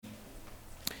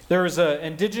There was an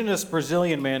indigenous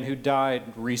Brazilian man who died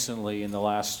recently in the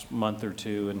last month or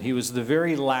two, and he was the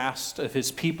very last of his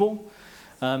people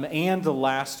and the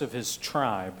last of his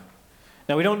tribe.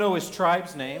 Now, we don't know his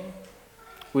tribe's name.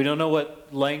 We don't know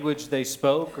what language they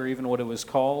spoke or even what it was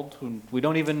called. We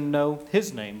don't even know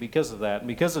his name because of that. And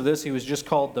because of this, he was just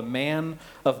called the man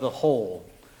of the hole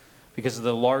because of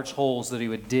the large holes that he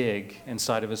would dig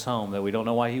inside of his home. That we don't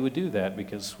know why he would do that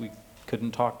because we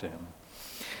couldn't talk to him.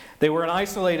 They were an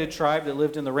isolated tribe that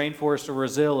lived in the rainforest of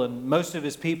Brazil, and most of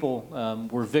his people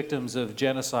were victims of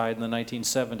genocide in the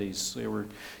 1970s. They were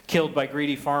killed by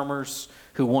greedy farmers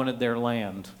who wanted their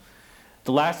land.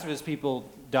 The last of his people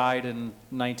died in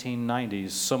 1990s,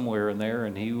 somewhere in there,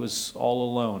 and he was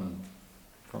all alone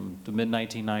from the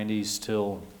mid-1990s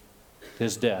till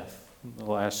his death the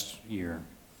last year.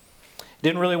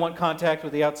 Didn't really want contact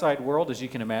with the outside world, as you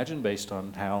can imagine, based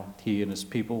on how he and his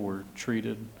people were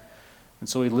treated. And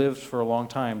so he lived for a long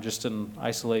time just in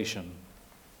isolation.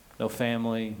 No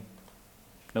family,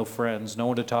 no friends, no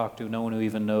one to talk to, no one who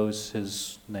even knows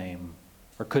his name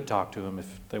or could talk to him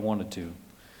if they wanted to.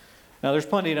 Now, there's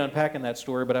plenty to unpack in that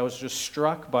story, but I was just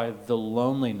struck by the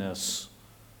loneliness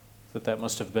that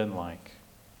must have been like.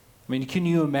 I mean, can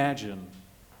you imagine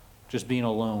just being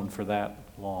alone for that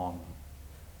long?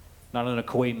 Not an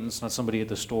acquaintance, not somebody at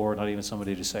the store, not even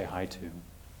somebody to say hi to.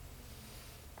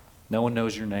 No one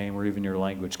knows your name or even your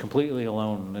language. Completely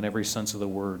alone in every sense of the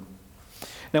word.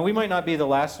 Now, we might not be the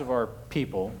last of our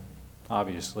people,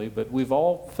 obviously, but we've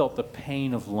all felt the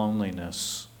pain of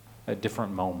loneliness at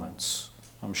different moments,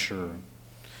 I'm sure.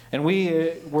 And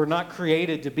we were not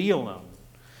created to be alone.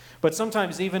 But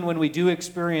sometimes even when we do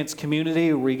experience community,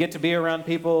 or we get to be around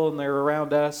people and they're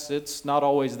around us, it's not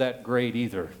always that great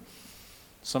either.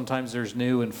 Sometimes there's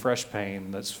new and fresh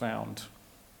pain that's found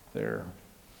there.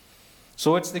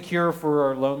 So what's the cure for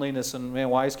our loneliness, and man,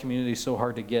 why is community so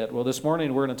hard to get? Well, this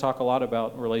morning we're going to talk a lot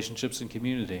about relationships and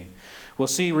community. We'll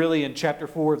see really in chapter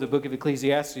 4 of the book of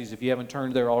Ecclesiastes, if you haven't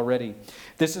turned there already.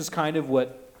 This is kind of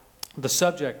what the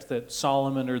subject that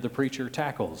Solomon or the preacher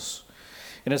tackles.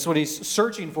 And it's what he's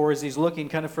searching for as he's looking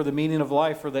kind of for the meaning of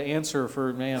life, for the answer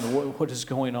for, man, what is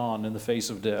going on in the face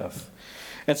of death.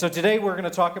 And so today we're going to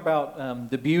talk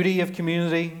about the beauty of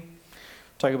community,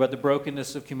 talk about the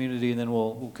brokenness of community, and then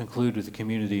we'll conclude with the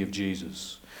community of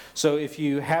Jesus. So if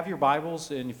you have your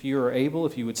Bibles, and if you are able,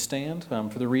 if you would stand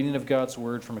for the reading of God's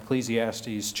Word from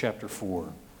Ecclesiastes chapter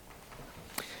 4.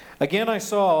 Again I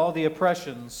saw the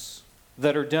oppressions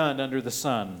that are done under the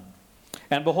sun,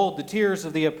 and behold, the tears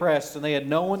of the oppressed, and they had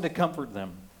no one to comfort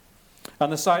them. On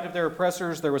the side of their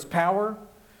oppressors there was power,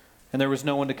 and there was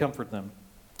no one to comfort them.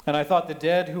 And I thought the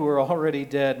dead who were already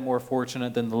dead more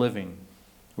fortunate than the living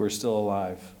who are still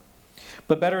alive.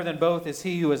 But better than both is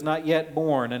he who is not yet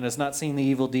born and has not seen the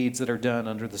evil deeds that are done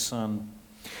under the sun.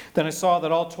 Then I saw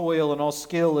that all toil and all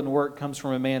skill in work comes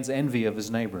from a man's envy of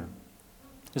his neighbor.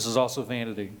 This is also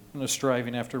vanity and a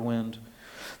striving after wind.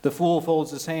 The fool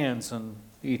folds his hands and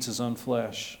eats his own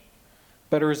flesh.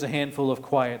 Better is a handful of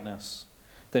quietness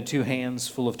than 2 hands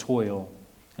full of toil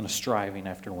and a striving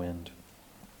after wind.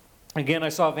 Again I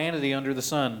saw vanity under the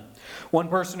sun. One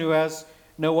person who has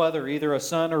no other, either a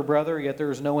son or brother, yet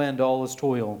there is no end to all his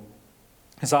toil.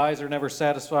 His eyes are never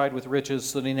satisfied with riches,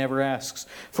 so that he never asks,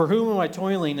 for whom am I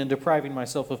toiling and depriving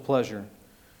myself of pleasure?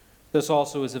 This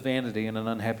also is a vanity and an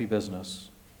unhappy business.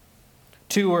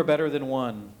 2 are better than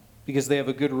 1, because they have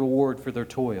a good reward for their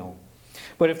toil.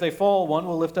 But if they fall, one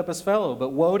will lift up his fellow. But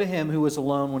woe to him who is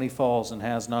alone when he falls and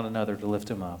has not another to lift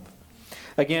him up.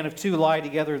 Again, if 2 lie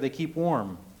together, they keep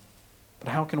warm. But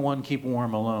how can one keep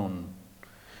warm alone?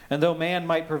 And though man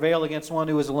might prevail against one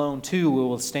who is alone, 2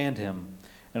 will withstand him,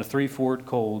 and a 3-fold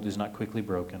cord is not quickly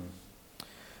broken.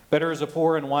 Better is a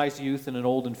poor and wise youth than an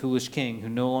old and foolish king who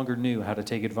no longer knew how to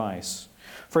take advice.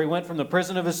 For he went from the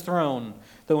prison of his throne,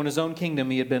 though in his own kingdom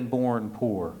he had been born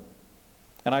poor.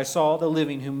 And I saw the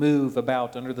living who move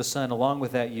about under the sun, along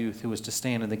with that youth who was to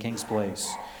stand in the king's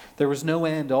place. There was no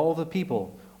end to all the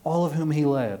people, all of whom he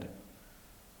led.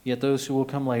 Yet those who will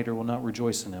come later will not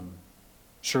rejoice in him.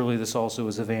 Surely this also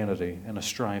is a vanity and a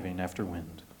striving after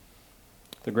wind.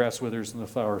 The grass withers and the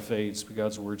flower fades, but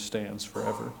God's word stands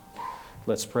forever.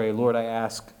 Let's pray. Lord, I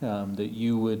ask that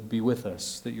you would be with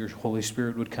us, that your Holy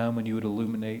Spirit would come and you would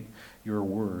illuminate your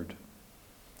word.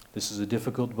 This is a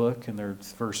difficult book, and there are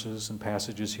verses and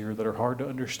passages here that are hard to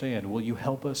understand. Will you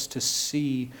help us to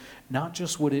see not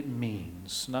just what it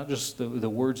means, not just the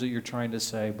words that you're trying to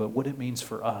say, but what it means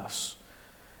for us,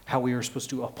 how we are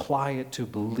supposed to apply it, to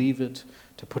believe it,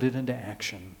 to put it into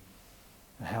action,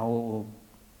 and how it will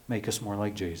make us more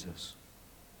like Jesus.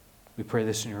 We pray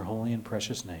this in your holy and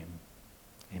precious name.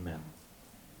 Amen.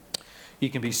 You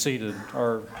can be seated.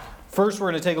 First, we're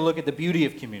going to take a look at the beauty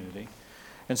of community.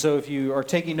 And so if you are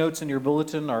taking notes in your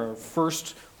bulletin, our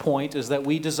first point is that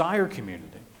we desire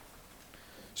community.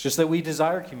 It's just that we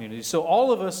desire community. So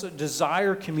all of us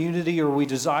desire community, or we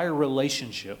desire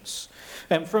relationships.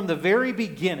 And from the very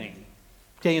beginning,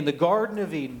 okay, in the Garden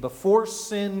of Eden, before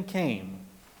sin came,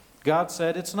 God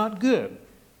said it's not good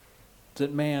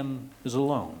that man is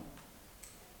alone.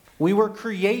 We were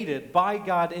created by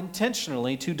God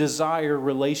intentionally to desire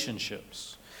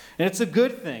relationships. And it's a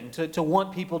good thing to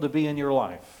want people to be in your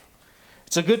life.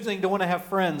 It's a good thing to want to have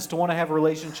friends, to want to have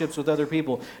relationships with other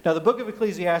people. Now, the book of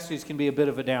Ecclesiastes can be a bit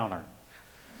of a downer.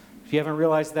 If you haven't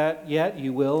realized that yet,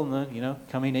 you will in the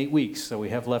coming 8 weeks that we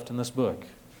have left in this book.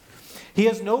 He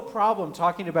has no problem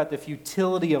talking about the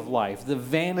futility of life, the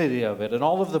vanity of it, and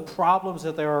all of the problems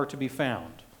that there are to be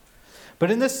found. But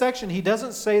in this section, he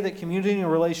doesn't say that community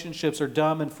and relationships are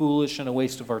dumb and foolish and a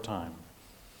waste of our time.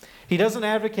 He doesn't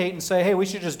advocate and say, hey, we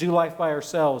should just do life by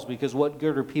ourselves because what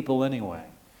good are people anyway?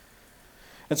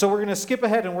 And so we're going to skip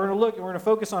ahead and we're going to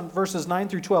focus on verses 9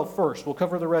 through 12 first. We'll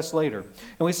cover the rest later.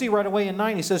 And we see right away in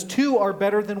 9, he says, 2 are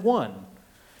better than 1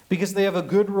 because they have a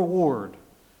good reward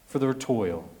for their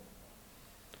toil.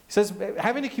 He says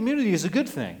having a community is a good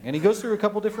thing. And he goes through a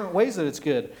couple different ways that it's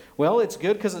good. Well, it's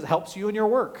good because it helps you in your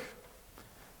work.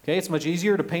 Okay, it's much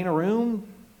easier to paint a room,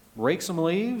 rake some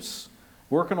leaves,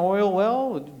 work an oil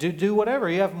well, do whatever.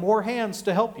 You have more hands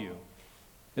to help you.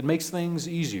 It makes things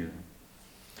easier.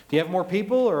 If you have more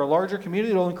people or a larger community,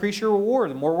 it'll increase your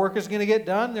reward. The more work is going to get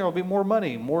done, there will be more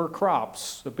money, more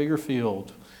crops, a bigger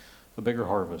field, a bigger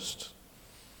harvest.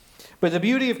 But the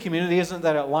beauty of community isn't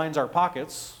that it lines our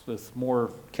pockets with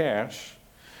more cash.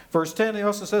 Verse 10, he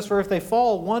also says, for if they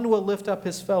fall, one will lift up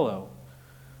his fellow.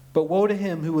 But woe to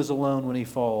him who is alone when he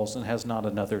falls and has not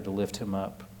another to lift him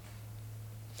up.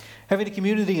 Having a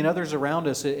community and others around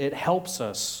us, it helps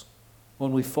us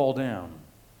when we fall down,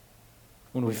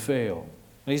 when we fail.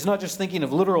 And he's not just thinking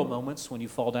of literal moments when you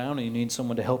fall down and you need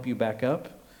someone to help you back up,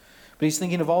 but he's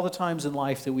thinking of all the times in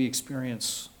life that we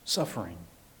experience suffering.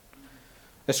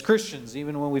 As Christians,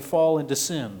 even when we fall into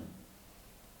sin,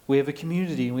 we have a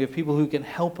community and we have people who can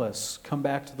help us come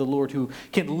back to the Lord, who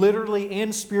can literally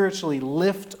and spiritually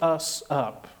lift us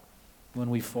up when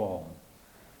we fall.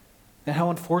 And how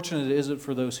unfortunate is it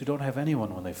for those who don't have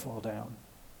anyone when they fall down?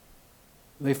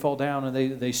 They fall down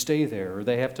and they stay there, or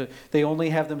they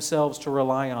only have themselves to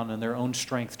rely on and their own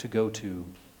strength to go to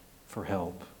for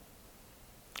help.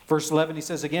 Verse 11, he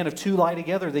says again, if 2 lie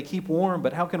together, they keep warm,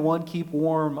 but how can one keep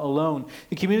warm alone?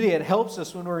 The community, it helps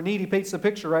us when we're in need. He paints the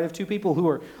picture, right, of 2 people who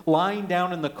are lying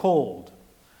down in the cold.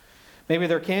 Maybe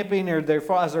they're camping, or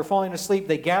as they're falling asleep,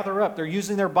 they gather up. They're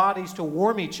using their bodies to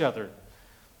warm each other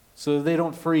so that they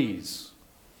don't freeze.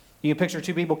 You can picture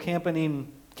 2 people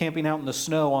camping out in the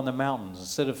snow on the mountains.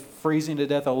 Instead of freezing to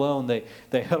death alone,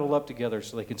 they huddle up together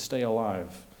so they can stay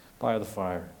alive by the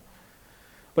fire.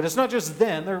 But it's not just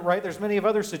then, right? There's many of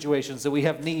other situations that we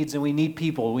have needs and we need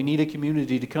people. We need a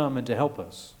community to come and to help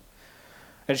us.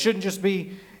 And it shouldn't just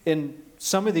be in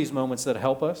some of these moments that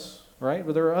help us, right?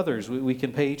 But there are others. We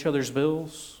can pay each other's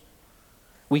bills.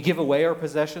 We give away our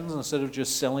possessions instead of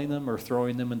just selling them or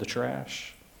throwing them in the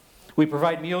trash. We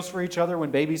provide meals for each other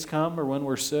when babies come or when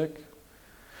we're sick.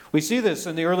 We see this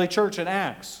in the early church in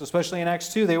Acts, especially in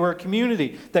Acts 2. They were a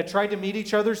community that tried to meet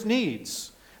each other's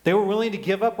needs. They were willing to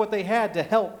give up what they had to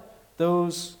help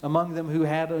those among them who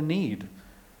had a need.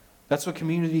 That's what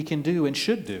community can do and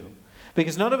should do.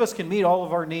 Because none of us can meet all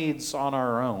of our needs on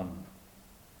our own.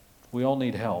 We all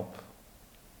need help.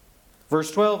 Verse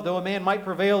 12, though a man might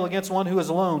prevail against one who is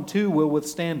alone, 2 will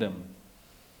withstand him.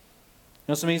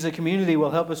 This means that community will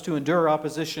help us to endure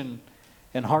opposition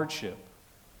and hardship.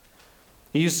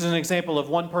 He uses an example of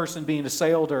one person being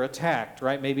assailed or attacked,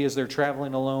 right? Maybe as they're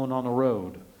traveling alone on the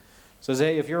road. Says,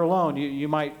 hey, if you're alone, you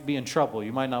might be in trouble.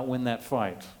 You might not win that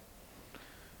fight.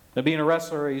 Now, being a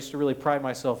wrestler, I used to really pride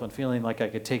myself on feeling like I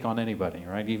could take on anybody,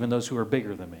 right? Even those who are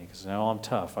bigger than me. Because now I'm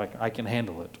tough. I can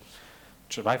handle it.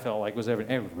 Which I felt like was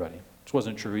everybody. Which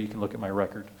wasn't true. You can look at my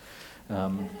record.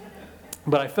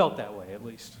 But I felt that way, at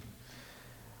least.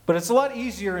 But it's a lot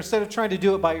easier, instead of trying to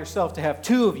do it by yourself, to have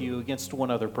 2 of you against one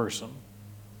other person.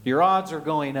 Your odds are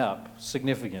going up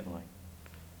significantly.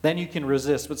 Then you can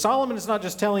resist. But Solomon is not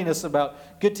just telling us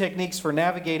about good techniques for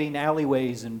navigating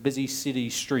alleyways and busy city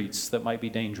streets that might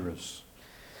be dangerous.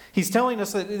 He's telling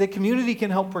us that the community can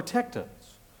help protect us.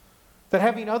 That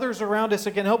having others around us,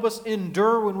 it can help us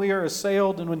endure when we are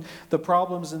assailed and when the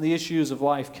problems and the issues of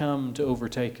life come to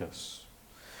overtake us.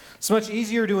 It's much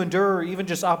easier to endure even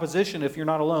just opposition if you're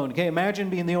not alone. Okay,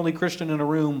 imagine being the only Christian in a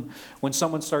room when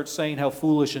someone starts saying how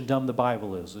foolish and dumb the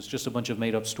Bible is. It's just a bunch of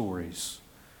made-up stories.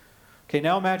 Okay,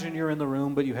 now imagine you're in the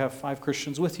room, but you have 5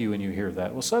 Christians with you and you hear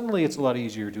that. Well, suddenly it's a lot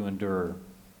easier to endure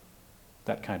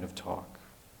that kind of talk.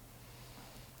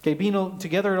 Okay, being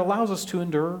together, it allows us to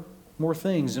endure more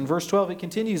things. In verse 12, it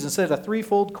continues and says, a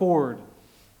threefold cord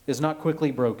is not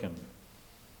quickly broken.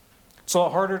 It's a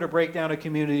lot harder to break down a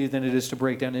community than it is to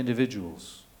break down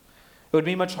individuals. It would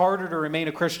be much harder to remain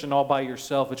a Christian all by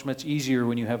yourself. It's much easier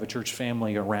when you have a church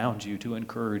family around you to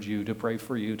encourage you, to pray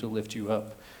for you, to lift you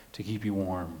up, to keep you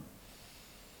warm.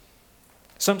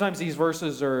 Sometimes these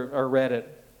verses are read at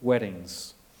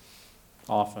weddings,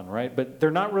 often, right? But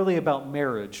they're not really about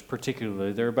marriage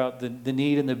particularly. They're about the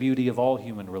need and the beauty of all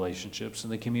human relationships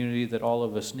and the community that all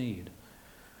of us need.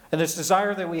 And this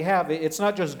desire that we have, it's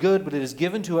not just good, but it is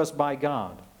given to us by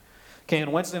God. Okay,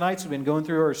 on Wednesday nights, we've been going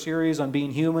through our series on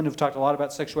being human. We've talked a lot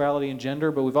about sexuality and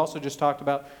gender, but we've also just talked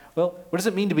about, well, what does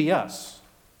it mean to be us?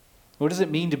 What does it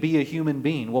mean to be a human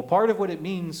being? Well, part of what it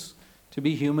means to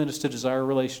be human is to desire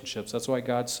relationships. That's why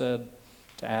God said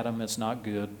to Adam, it's not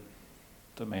good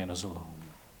the man is alone.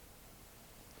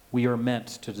 We are meant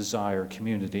to desire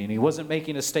community. And he wasn't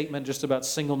making a statement just about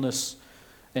singleness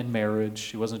and marriage.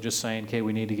 He wasn't just saying, okay,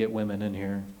 we need to get women in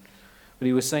here. But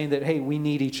he was saying that, hey, we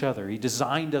need each other. He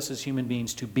designed us as human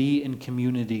beings to be in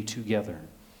community together.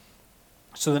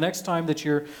 So the next time that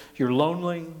you're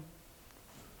lonely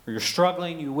or you're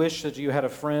struggling, you wish that you had a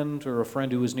friend or a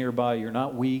friend who was nearby, you're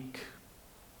not weak.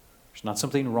 There's not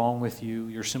something wrong with you.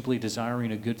 You're simply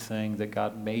desiring a good thing that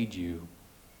God made you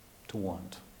to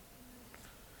want.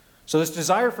 So this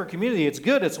desire for community, it's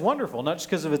good, it's wonderful, not just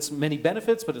because of its many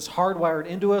benefits, but it's hardwired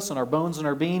into us and our bones and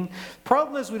our being.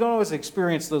 Problem is we don't always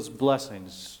experience those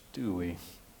blessings, do we?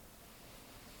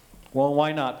 Well,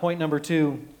 why not? Point number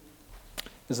 2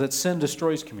 is that sin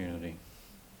destroys community.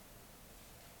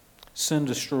 Sin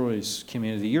destroys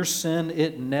community. Your sin,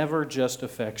 it never just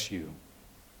affects you.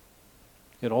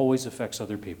 It always affects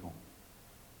other people.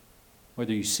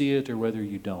 Whether you see it or whether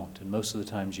you don't, and most of the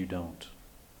times you don't.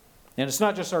 And it's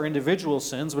not just our individual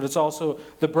sins, but it's also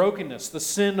the brokenness, the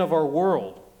sin of our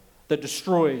world that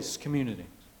destroys community.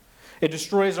 It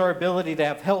destroys our ability to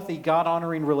have healthy,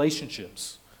 God-honoring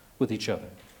relationships with each other.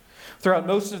 Throughout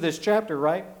most of this chapter,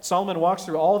 right, Solomon walks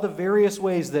through all the various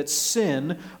ways that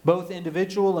sin, both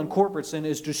individual and corporate sin,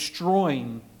 is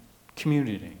destroying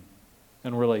community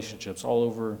and relationships all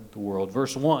over the world.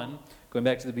 Verse 1, going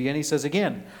back to the beginning, says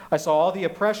again, I saw all the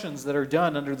oppressions that are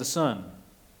done under the sun.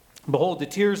 Behold, the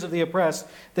tears of the oppressed,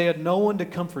 they had no one to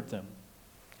comfort them.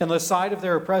 On the side of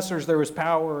their oppressors there was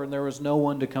power, and there was no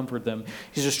one to comfort them.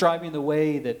 He's describing the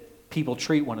way that people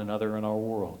treat one another in our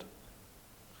world.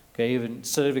 Okay, even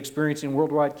instead of experiencing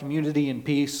worldwide community and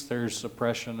peace, there's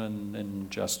oppression and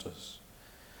injustice.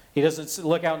 He doesn't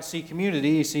look out and see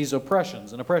community, he sees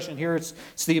oppressions. And oppression here,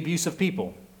 it's the abuse of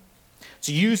people. It's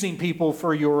using people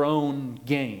for your own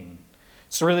gain.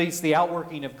 So really, it's the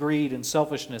outworking of greed and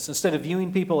selfishness. Instead of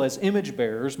viewing people as image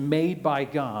bearers made by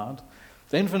God,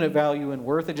 with infinite value and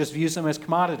worth, it just views them as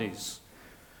commodities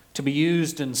to be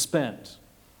used and spent.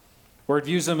 Or it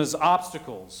views them as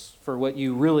obstacles for what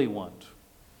you really want.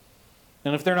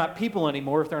 And if they're not people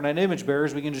anymore, if they're not image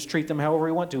bearers, we can just treat them however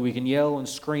we want to. We can yell and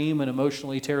scream and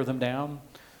emotionally tear them down.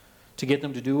 To get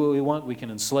them to do what we want, we can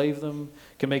enslave them,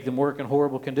 can make them work in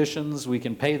horrible conditions, we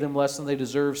can pay them less than they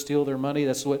deserve, steal their money.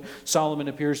 That's what Solomon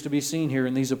appears to be seeing here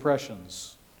in these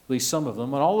oppressions, at least some of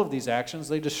them. And all of these actions,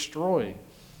 they destroy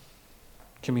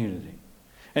community.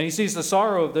 And he sees the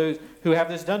sorrow of those who have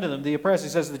this done to them, the oppressed. He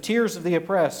says, the tears of the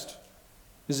oppressed,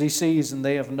 as he sees, and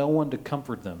they have no one to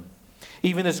comfort them.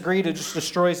 Even this greed, it just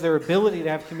destroys their ability to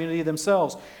have community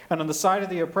themselves. And on the side of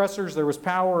the oppressors, there was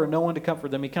power and no one to comfort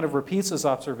them. He kind of repeats this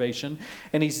observation,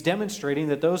 and he's demonstrating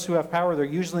that those who have power, they're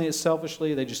using it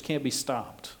selfishly, they just can't be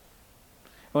stopped.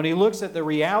 When he looks at the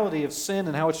reality of sin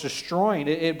and how it's destroying,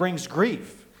 it brings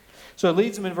grief. So it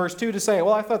leads him in verse 2 to say,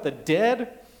 well, I thought the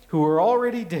dead who are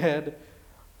already dead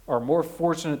are more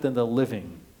fortunate than the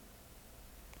living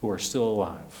who are still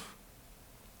alive.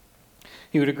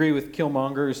 He would agree with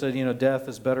Killmonger, who said, death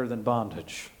is better than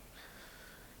bondage.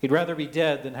 He'd rather be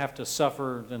dead than have to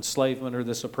suffer enslavement or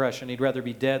this oppression. He'd rather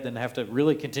be dead than have to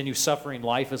really continue suffering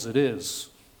life as it is,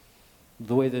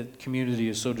 the way that community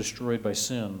is so destroyed by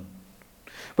sin.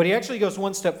 But he actually goes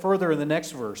one step further in the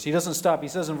next verse. He doesn't stop. He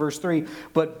says in verse 3,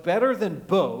 but better than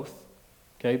both,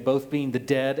 okay, both being the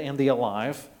dead and the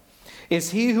alive,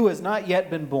 is he who has not yet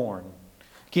been born.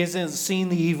 He hasn't seen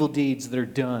the evil deeds that are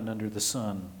done under the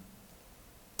sun.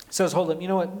 He says, hold up, you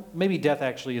know what? Maybe death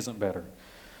actually isn't better.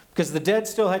 Because the dead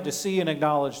still had to see and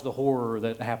acknowledge the horror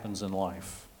that happens in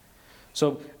life.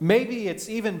 So maybe it's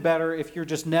even better if you're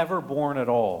just never born at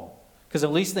all, because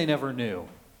at least they never knew.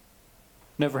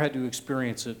 Never had to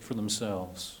experience it for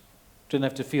themselves. Didn't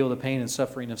have to feel the pain and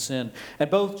suffering of sin. And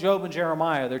both Job and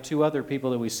Jeremiah, they're two other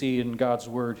people that we see in God's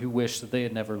Word who wish that they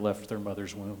had never left their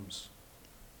mother's wombs.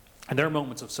 And their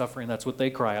moments of suffering, that's what they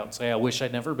cry out and say, I wish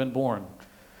I'd never been born.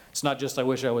 It's not just I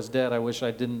wish I was dead, I wish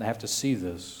I didn't have to see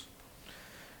this.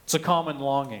 It's a common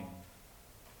longing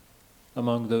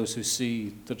among those who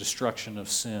see the destruction of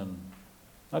sin.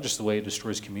 Not just the way it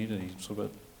destroys communities,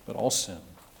 but all sin.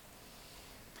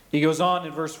 He goes on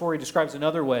in verse 4, he describes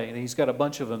another way, and he's got a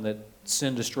bunch of them that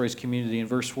sin destroys community. In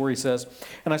verse 4 he says,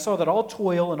 And I saw that all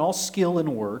toil and all skill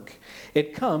in work,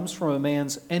 it comes from a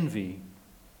man's envy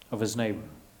of his neighbor.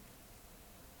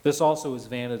 This also is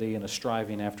vanity and a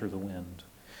striving after the wind.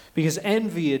 Because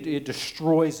envy, it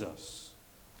destroys us.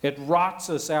 It rots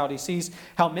us out. He sees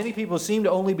how many people seem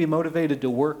to only be motivated to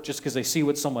work just because they see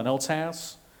what someone else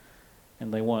has,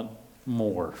 and they want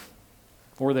more.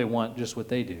 Or they want just what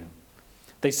they do.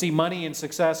 They see money and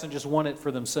success and just want it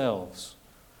for themselves.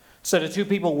 Instead of two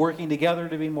people working together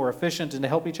to be more efficient and to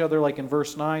help each other, like in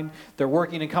verse 9, they're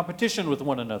working in competition with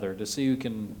one another to see who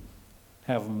can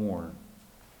have more.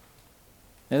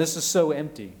 And this is so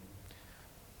empty.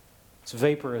 It's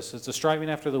vaporous. It's a striving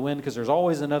after the wind because there's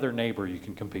always another neighbor you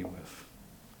can compete with.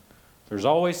 There's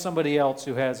always somebody else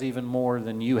who has even more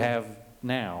than you have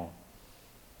now.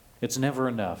 It's never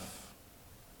enough.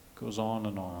 It goes on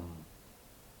and on.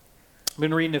 I've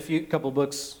been reading a couple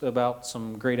books about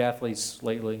some great athletes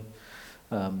lately.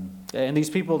 And these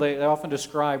people, they often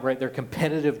describe, right, their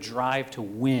competitive drive to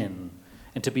win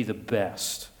and to be the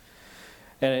best.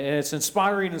 And it's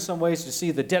inspiring in some ways to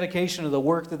see the dedication of the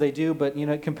work that they do, but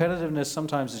competitiveness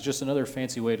sometimes is just another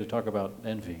fancy way to talk about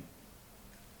envy.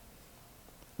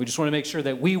 We just want to make sure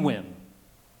that we win,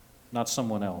 not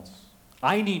someone else.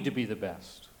 I need to be the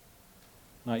best,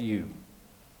 not you.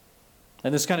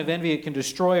 And this kind of envy, it can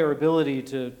destroy our ability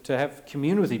to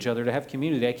commune with each other, to have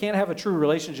community. I can't have a true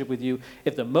relationship with you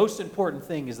if the most important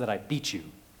thing is that I beat you.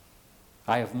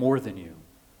 I have more than you.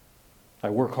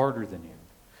 I work harder than you.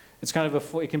 It's kind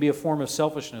of it can be a form of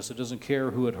selfishness. It doesn't care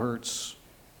who it hurts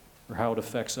or how it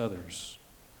affects others.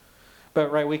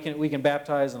 But right, we can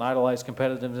baptize and idolize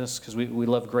competitiveness because we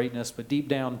love greatness, but deep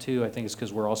down too, I think it's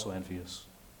because we're also envious.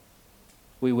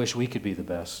 We wish we could be the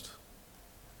best.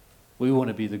 We want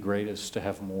to be the greatest, to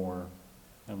have more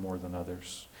and more than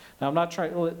others. Now, I'm not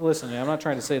trying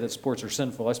to say that sports are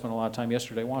sinful. I spent a lot of time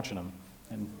yesterday watching them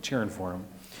and cheering for them.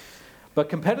 But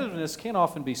competitiveness can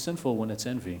often be sinful when it's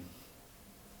envy.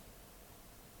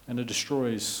 And it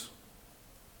destroys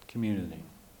community.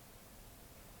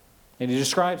 And he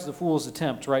describes the fool's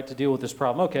attempt, right, to deal with this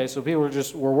problem. Okay, so people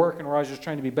we're working, we're always just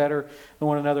trying to be better than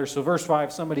one another. So verse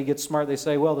 5, somebody gets smart. They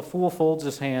say, well, the fool folds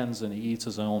his hands and he eats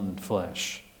his own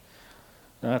flesh.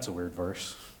 Now, that's a weird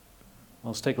verse.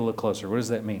 Let's take a look closer. What does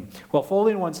that mean? Well,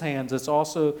 folding one's hands, it's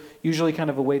also usually kind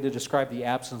of a way to describe the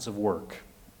absence of work.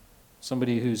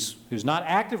 Somebody who's not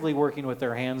actively working with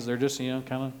their hands, they're just,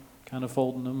 kind of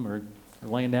folding them or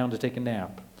laying down to take a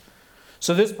nap.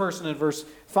 So this person in verse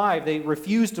 5, they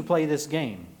refuse to play this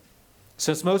game.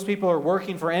 Since most people are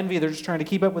working for envy, they're just trying to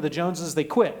keep up with the Joneses, they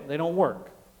quit. They don't work.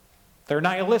 They're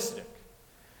nihilistic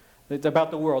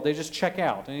about the world. They just check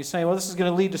out. And he's saying, well, this is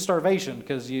going to lead to starvation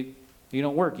because you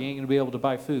don't work. You ain't going to be able to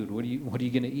buy food. What are you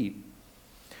going to eat?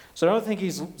 So I don't think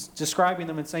he's describing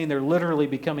them and saying they're literally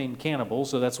becoming cannibals.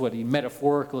 So that's what he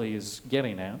metaphorically is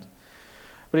getting at.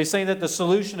 But he's saying that the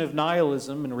solution of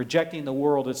nihilism and rejecting the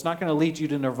world, it's not going to lead you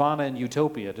to nirvana and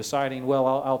utopia, deciding, well,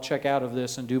 I'll check out of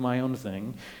this and do my own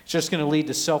thing. It's just going to lead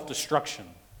to self-destruction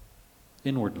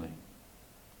inwardly,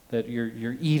 that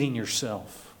you're eating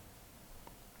yourself.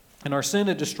 And our sin,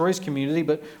 it destroys community,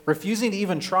 but refusing to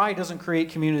even try doesn't create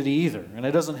community either, and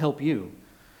it doesn't help you.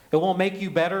 It won't make you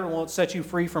better, it won't set you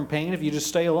free from pain. If you just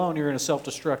stay alone, you're going to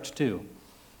self-destruct too.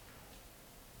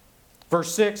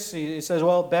 Verse 6, he says,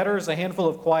 well, better is a handful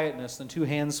of quietness than 2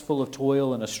 hands full of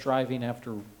toil and a striving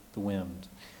after the wind.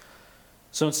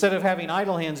 So instead of having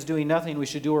idle hands doing nothing, we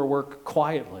should do our work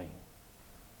quietly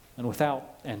and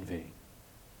without envy.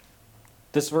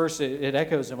 This verse, it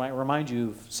echoes, it might remind you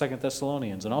of 2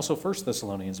 Thessalonians and also 1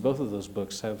 Thessalonians. Both of those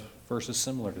books have verses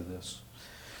similar to this.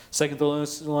 2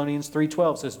 Thessalonians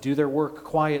 3:12 says, do their work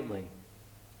quietly,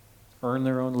 earn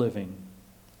their own living.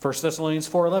 1 Thessalonians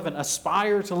 4:11,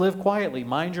 aspire to live quietly,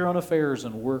 mind your own affairs,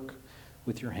 and work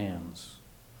with your hands.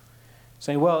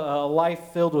 Saying, well, a life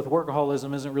filled with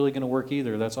workaholism isn't really going to work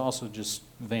either. That's also just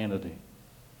vanity.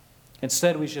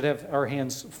 Instead, we should have our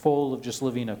hands full of just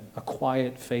living a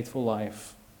quiet, faithful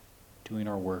life doing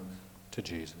our work to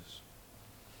Jesus.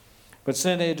 But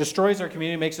sin, it destroys our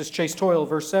community, makes us chase toil.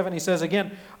 Verse 7, he says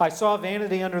again, I saw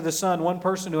vanity under the sun, one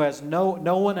person who has no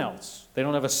one else. They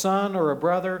don't have a son or a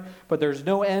brother, but there's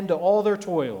no end to all their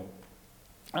toil.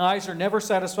 Eyes are never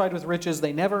satisfied with riches.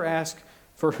 They never ask,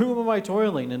 for whom am I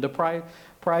toiling and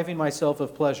depriving myself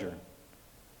of pleasure?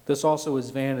 This also is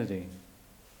vanity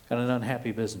and an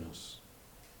unhappy business.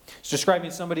 It's describing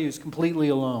somebody who's completely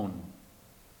alone.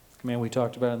 Man, we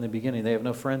talked about in the beginning. They have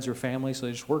no friends or family, so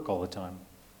they just work all the time.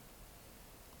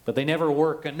 But they never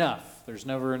work enough. There's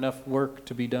never enough work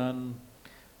to be done,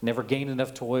 never gain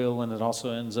enough toil, and it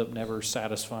also ends up never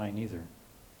satisfying either.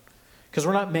 Because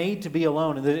we're not made to be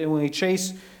alone. And when we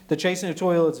chase the chasing of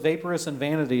toil, it's vaporous and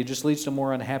vanity. It just leads to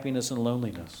more unhappiness and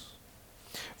loneliness.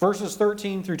 Verses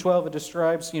 13 through 12, it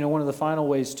describes, one of the final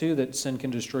ways, too, that sin can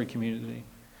destroy community.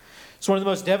 So one of the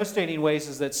most devastating ways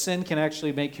is that sin can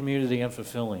actually make community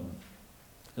unfulfilling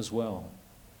as well.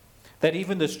 That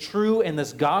even this true and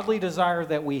this godly desire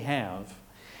that we have,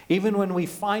 even when we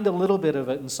find a little bit of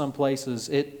it in some places,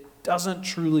 it doesn't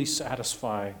truly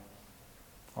satisfy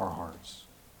our hearts.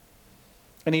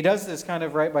 And he does this kind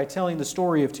of by telling the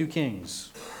story of two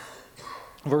kings.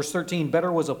 Verse 13,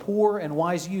 better was a poor and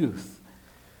wise youth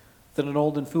than an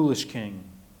old and foolish king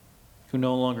who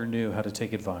no longer knew how to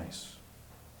take advice.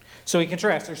 So he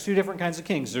contrasts. There's two different kinds of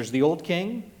kings. There's the old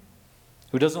king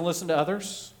who doesn't listen to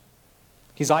others.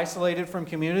 He's isolated from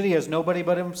community, has nobody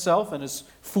but himself, and his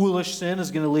foolish sin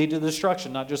is going to lead to the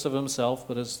destruction, not just of himself,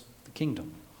 but as the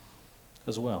kingdom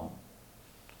as well.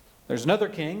 There's another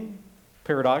king,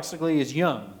 paradoxically, is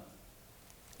young,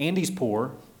 and he's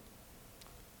poor,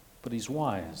 but he's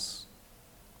wise.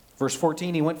 Verse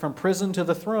 14, he went from prison to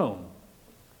the throne.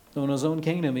 Though in his own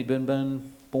kingdom he'd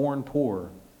been born poor.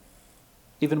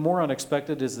 Even more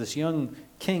unexpected is this young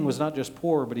king was not just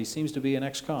poor, but he seems to be an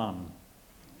ex-con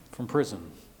from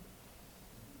prison.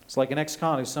 It's like an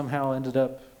ex-con who somehow ended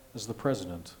up as the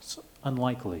president. It's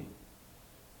unlikely.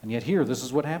 And yet here, this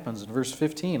is what happens in verse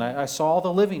 15. I saw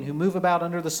the living who move about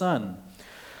under the sun,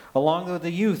 along with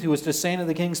the youth who was to stand in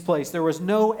the king's place. There was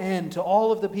no end to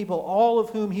all of the people, all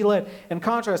of whom he led. In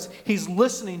contrast, he's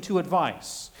listening to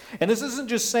advice. And this isn't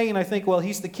just saying, I think, well,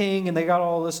 he's the king and they got to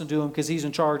all listen to him because he's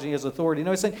in charge and he has authority.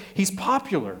 No, he's saying he's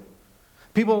popular.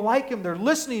 People like him. They're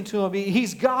listening to him.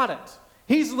 He's got it.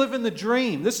 He's living the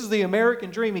dream. This is the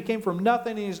American dream. He came from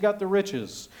nothing and he's got the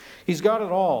riches. He's got it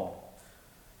all.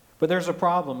 But there's a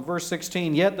problem. Verse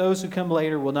 16, yet those who come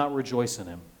later will not rejoice in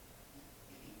him.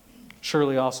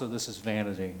 Surely also this is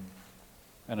vanity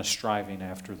and a striving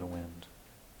after the wind.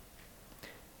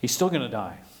 He's still going to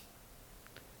die.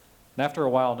 And after a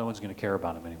while, no one's going to care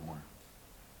about him anymore.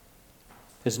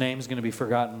 His name is going to be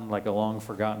forgotten like a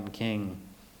long-forgotten king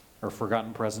or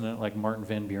forgotten president like Martin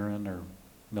Van Buren or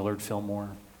Millard Fillmore.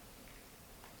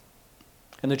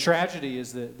 And the tragedy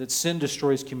is that sin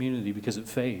destroys community because it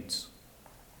fades.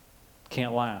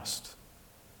 Can't last.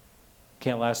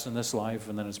 Can't last in this life,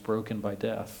 and then it's broken by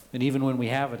death. And even when we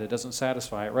have it, it doesn't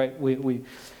satisfy it, right?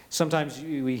 Sometimes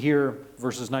we hear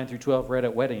verses 9 through 12 read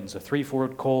at weddings. A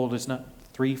threefold cord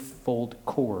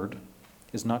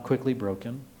is not quickly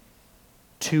broken.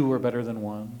 Two are better than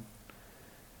one.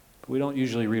 But we don't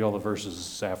usually read all the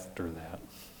verses after that,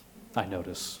 I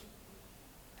notice.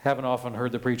 Haven't often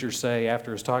heard the preacher say,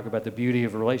 after his talk about the beauty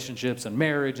of relationships and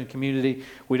marriage and community,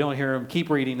 we don't hear him keep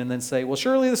reading and then say, well,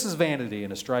 surely this is vanity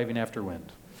and a striving after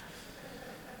wind.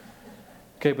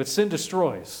 Okay, but sin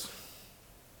destroys.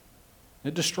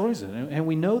 It destroys it. And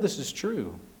we know this is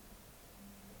true.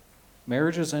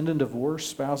 Marriages end in divorce,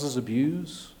 spouses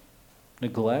abuse,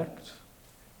 neglect,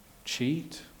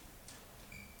 cheat,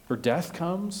 or death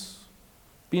comes.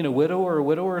 Being a widow or a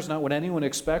widower is not what anyone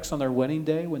expects on their wedding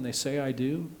day when they say, I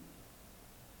do.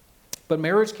 But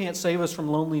marriage can't save us from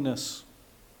loneliness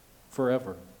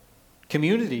forever.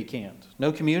 Community can't.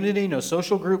 No community, no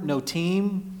social group, no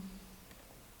team.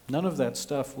 None of that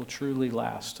stuff will truly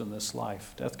last in this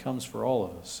life. Death comes for all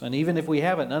of us. And even if we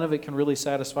have it, none of it can really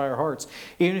satisfy our hearts.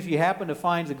 Even if you happen to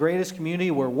find the greatest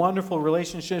community where wonderful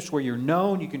relationships, where you're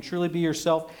known, you can truly be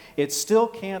yourself, it still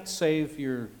can't save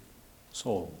your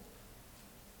soul.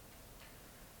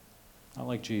 Not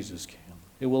like Jesus can.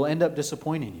 It will end up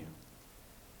disappointing you.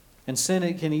 And sin,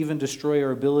 it can even destroy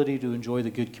our ability to enjoy the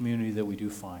good community that we do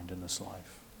find in this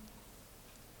life.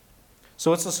 So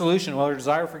what's the solution? Well, our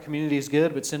desire for community is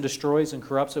good, but sin destroys and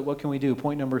corrupts it. What can we do?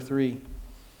 Point number 3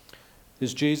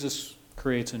 is Jesus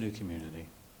creates a new community.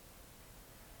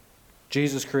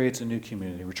 Jesus creates a new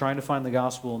community. We're trying to find the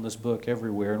gospel in this book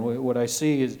everywhere. And what I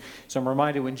see is, so I'm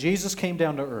reminded, when Jesus came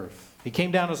down to earth, he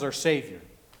came down as our Savior.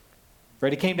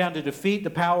 Right? He came down to defeat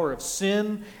the power of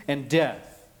sin and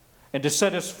death. and to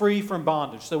set us free from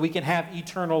bondage so we can have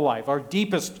eternal life. Our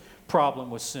deepest problem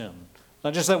was sin.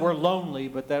 Not just that we're lonely,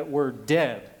 but that we're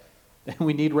dead and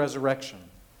we need resurrection.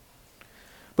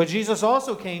 But Jesus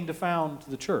also came to found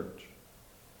the church.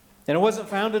 And it wasn't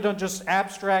founded on just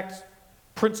abstract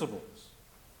principles.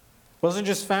 It wasn't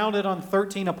just founded on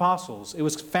 13 apostles. It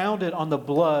was founded on the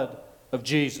blood of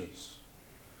Jesus.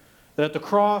 That at the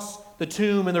cross, the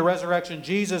tomb, and the resurrection,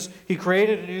 Jesus, He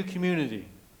created a new community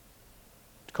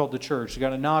called the church. It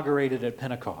got inaugurated at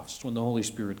Pentecost when the Holy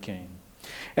Spirit came.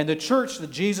 And the church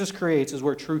that Jesus creates is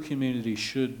where true community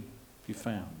should be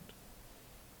found.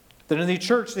 That in the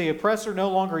church, the oppressor no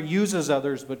longer uses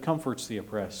others, but comforts the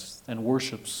oppressed and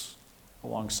worships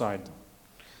alongside them.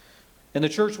 In the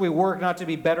church, we work not to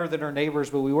be better than our neighbors,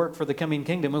 but we work for the coming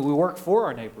kingdom, and we work for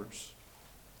our neighbors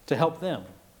to help them,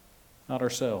 not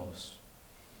ourselves.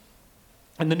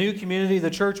 In the new community, the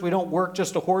church, we don't work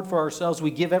just to hoard for ourselves. We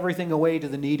give everything away to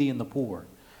the needy and the poor.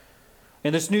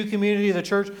 In this new community of the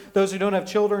church, those who don't have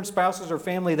children, spouses, or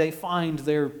family, they find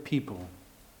their people.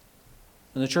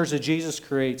 In the church that Jesus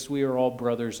creates, we are all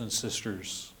brothers and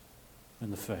sisters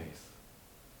in the faith.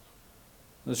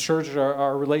 The church,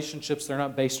 our relationships, they're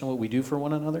not based on what we do for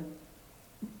one another.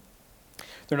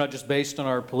 They're not just based on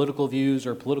our political views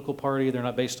or political party. They're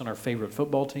not based on our favorite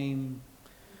football team.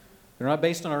 They're not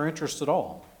based on our interests at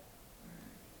all.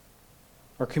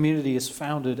 Our community is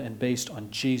founded and based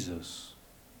on Jesus.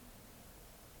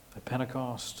 At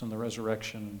Pentecost and the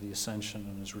resurrection, the ascension,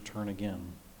 and His return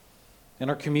again. And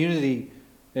our community,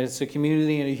 it's a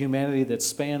community and a humanity that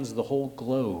spans the whole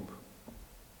globe.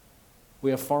 We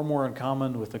have far more in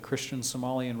common with a Christian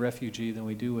Somalian refugee than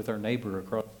we do with our neighbor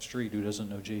across the street who doesn't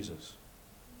know Jesus.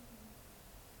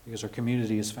 Because our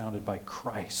community is founded by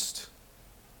Christ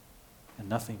and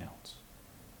nothing else.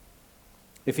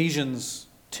 Ephesians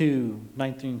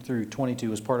 2:19 through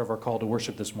 22 is part of our call to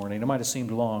worship this morning. It might have seemed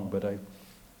long, but I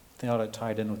thought it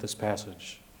tied in with this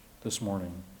passage this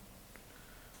morning.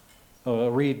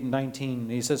 Read 19.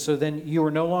 He says, "So then you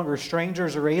are no longer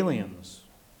strangers or aliens.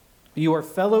 You are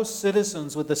fellow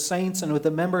citizens with the saints and with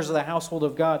the members of the household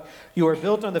of God. You are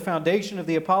built on the foundation of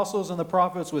the apostles and the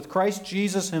prophets, with Christ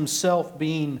Jesus Himself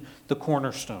being the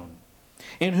cornerstone,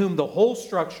 in whom the whole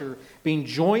structure, being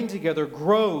joined together,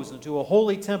 grows into a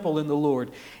holy temple in the Lord.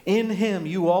 In Him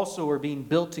you also are being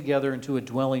built together into a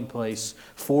dwelling place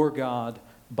for God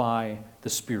by the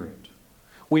Spirit."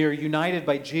 We are united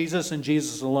by Jesus and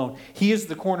Jesus alone. He is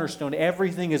the cornerstone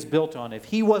everything is built on. If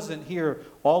He wasn't here,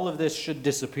 all of this should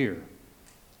disappear.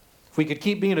 If we could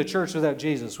keep being a church without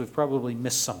Jesus, we've probably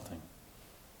missed something.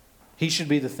 He should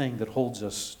be the thing that holds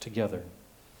us together.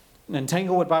 And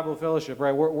Tanglewood Bible Fellowship,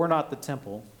 right? We're not the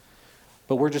temple,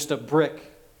 but we're just a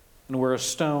brick, and we're a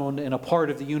stone and a part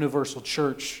of the universal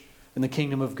church in the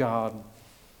kingdom of God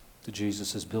that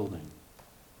Jesus is building.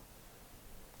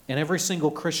 And every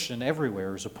single Christian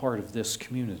everywhere is a part of this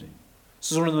community.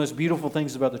 This is one of the most beautiful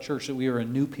things about the church, that we are a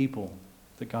new people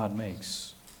that God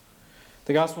makes.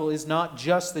 The gospel is not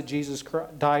just that Jesus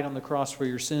died on the cross for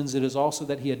your sins. It is also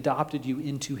that He adopted you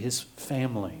into His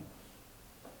family.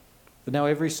 But now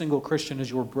every single Christian is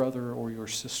your brother or your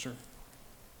sister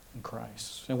in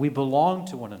Christ. And we belong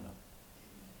to one another.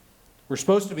 We're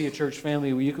supposed to be a church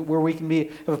family where we can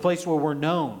have a place where we're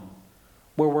known,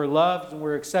 where we're loved and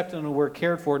we're accepted and we're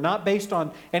cared for, not based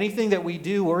on anything that we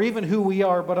do or even who we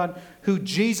are, but on who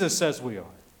Jesus says we are.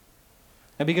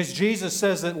 And because Jesus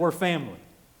says that we're family.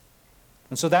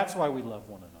 And so that's why we love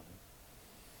one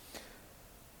another.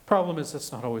 Problem is,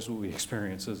 that's not always what we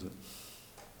experience, is it?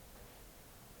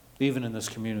 Even in this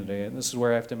community. And this is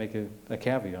where I have to make a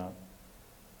caveat.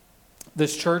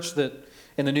 This church that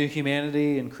in the new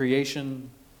humanity and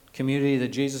creation community that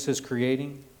Jesus is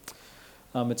creating,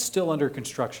 it's still under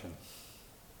construction.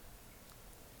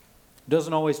 It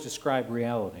doesn't always describe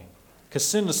reality, because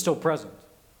sin is still present.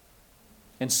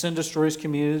 And sin destroys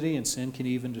community, and sin can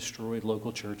even destroy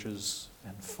local churches,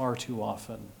 and far too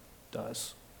often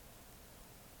does.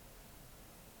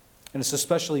 And it's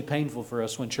especially painful for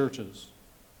us when churches,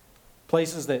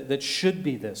 places that should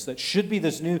be this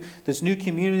new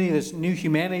community, this new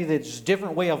humanity, this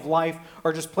different way of life,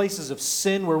 are just places of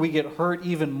sin where we get hurt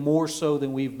even more so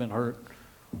than we've been hurt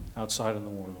outside in the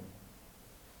world.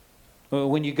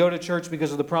 When you go to church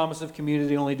because of the promise of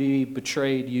community only to be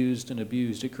betrayed, used, and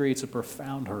abused, it creates a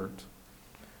profound hurt.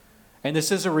 And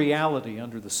this is a reality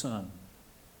under the sun.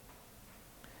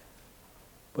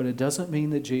 But it doesn't mean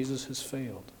that Jesus has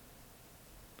failed.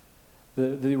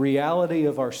 The reality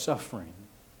of our suffering,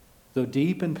 though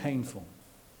deep and painful,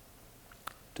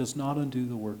 does not undo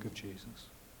the work of Jesus.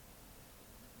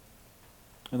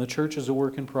 And the church is a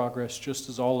work in progress, just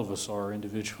as all of us are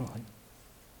individually.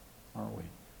 aren't we?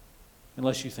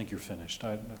 Unless you think you're finished.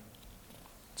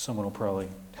 Someone will probably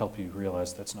help you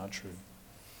realize that's not true.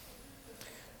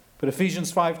 But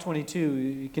Ephesians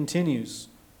 5:22, he continues.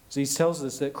 He tells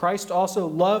us that Christ also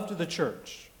loved the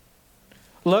church.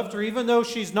 Loved her even though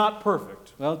she's not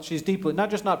perfect. Well, she's deeply, not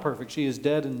just not perfect, she is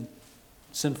dead and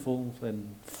sinful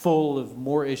and full of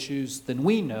more issues than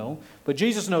we know. But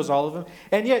Jesus knows all of them.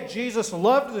 And yet Jesus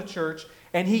loved the church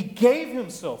and he gave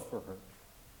himself for her,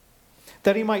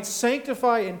 that he might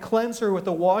sanctify and cleanse her with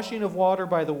the washing of water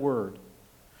by the word,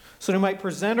 so that he might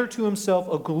present her to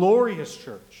himself a glorious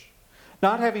church,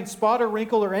 not having spot or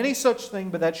wrinkle or any such thing,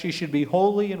 but that she should be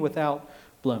holy and without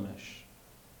blemish.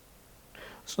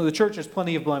 So the church has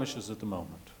plenty of blemishes at the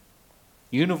moment,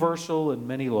 universal and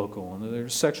many local. And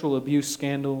there's sexual abuse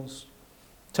scandals,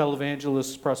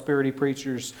 televangelists, prosperity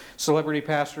preachers, celebrity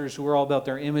pastors who are all about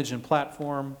their image and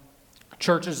platform,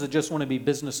 churches that just want to be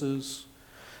businesses,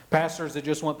 pastors that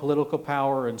just want political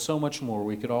power, and so much more.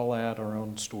 We could all add our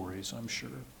own stories, I'm sure.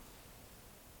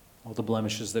 All the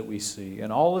blemishes that we see.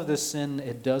 And all of this sin,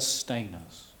 it does stain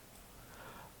us.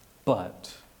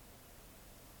 But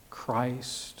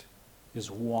Christ is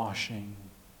washing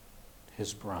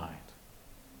his bride.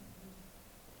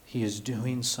 He is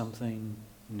doing something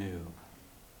new.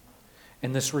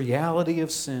 And this reality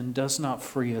of sin does not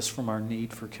free us from our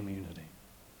need for community.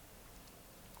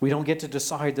 We don't get to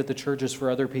decide that the church is for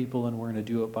other people and we're going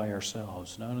to do it by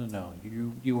ourselves. No.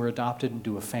 You were adopted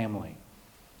into a family.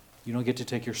 You don't get to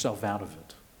take yourself out of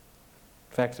it.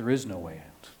 In fact, there is no way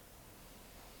out.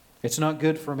 It's not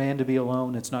good for man to be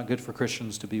alone. It's not good for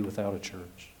Christians to be without a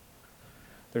church.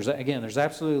 There's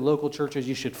absolutely local churches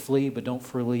you should flee, but don't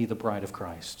flee the bride of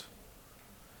Christ.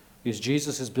 Because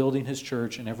Jesus is building his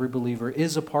church and every believer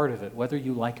is a part of it, whether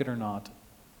you like it or not.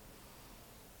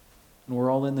 And we're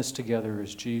all in this together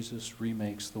as Jesus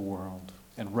remakes the world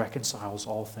and reconciles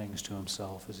all things to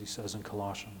himself, as he says in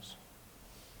Colossians.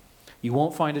 You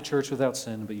won't find a church without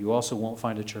sin, but you also won't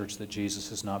find a church that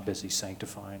Jesus is not busy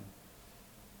sanctifying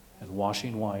and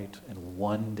washing white, and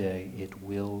one day it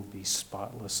will be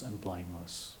spotless and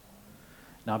blameless.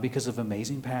 Not because of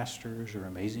amazing pastors or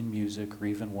amazing music or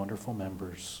even wonderful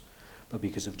members, but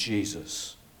because of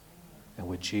Jesus and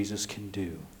what Jesus can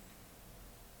do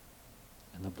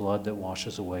and the blood that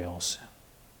washes away all sin.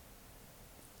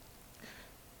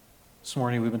 This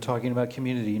morning we've been talking about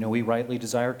community. We rightly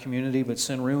desire community, but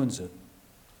sin ruins it.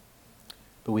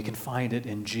 But we can find it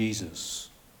in Jesus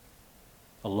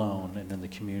alone and in the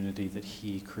community that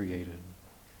he created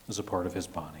as a part of his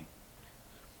body.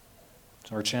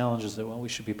 So our challenge is that, we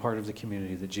should be part of the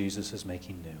community that Jesus is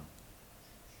making new.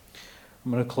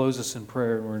 I'm going to close this in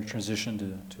prayer and we're going to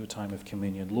transition to a time of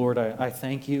communion. Lord, I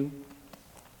thank you.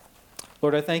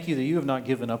 Lord, I thank you that you have not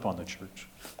given up on the church.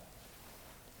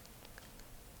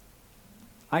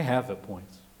 I have at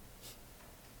points.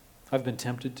 I've been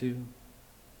tempted to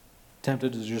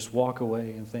just walk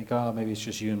away and think, maybe it's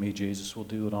just you and me, Jesus. We'll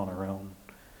do it on our own.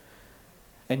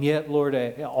 And yet, Lord,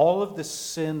 all of the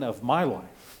sin of my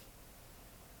life,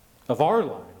 of our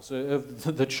lives,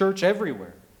 of the church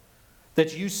everywhere,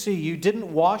 that you see, you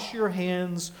didn't wash your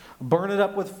hands, burn it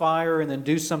up with fire, and then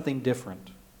do something different.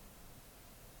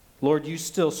 Lord, you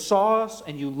still saw us,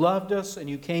 and you loved us, and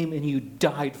you came and you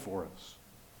died for us.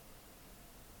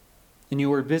 And you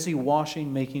were busy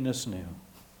washing, making us new.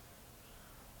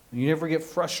 And you never get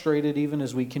frustrated even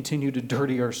as we continue to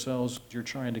dirty ourselves. You're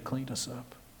trying to clean us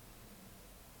up.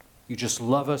 You just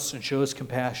love us and show us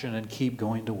compassion and keep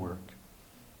going to work.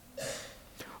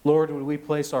 Lord, would we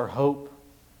place our hope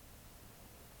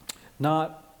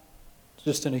not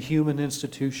just in a human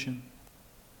institution,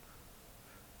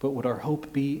 but would our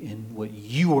hope be in what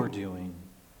you are doing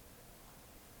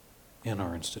in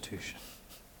our institution?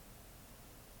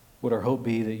 Would our hope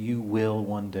be that you will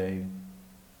one day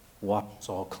wash us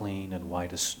all clean and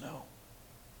white as snow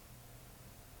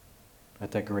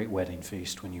at that great wedding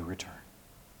feast when you return?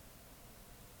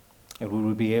 And would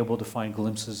we be able to find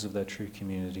glimpses of that true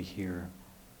community here?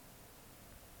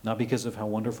 Not because of how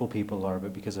wonderful people are,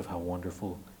 but because of how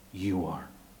wonderful you are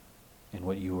and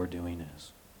what you are doing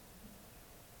is.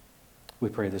 We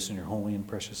pray this in your holy and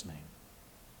precious name.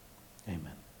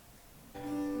 Amen.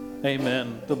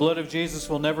 Amen. The blood of Jesus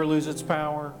will never lose its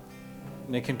power,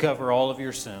 and it can cover all of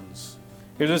your sins.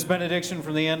 Here's this benediction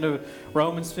from the end of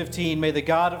Romans 15. May the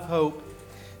God of hope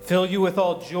fill you with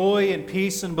all joy and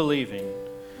peace in believing,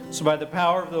 so by the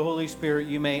power of the Holy Spirit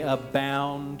you may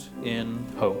abound in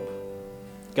hope.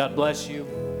 God bless you.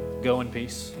 Go in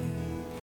peace.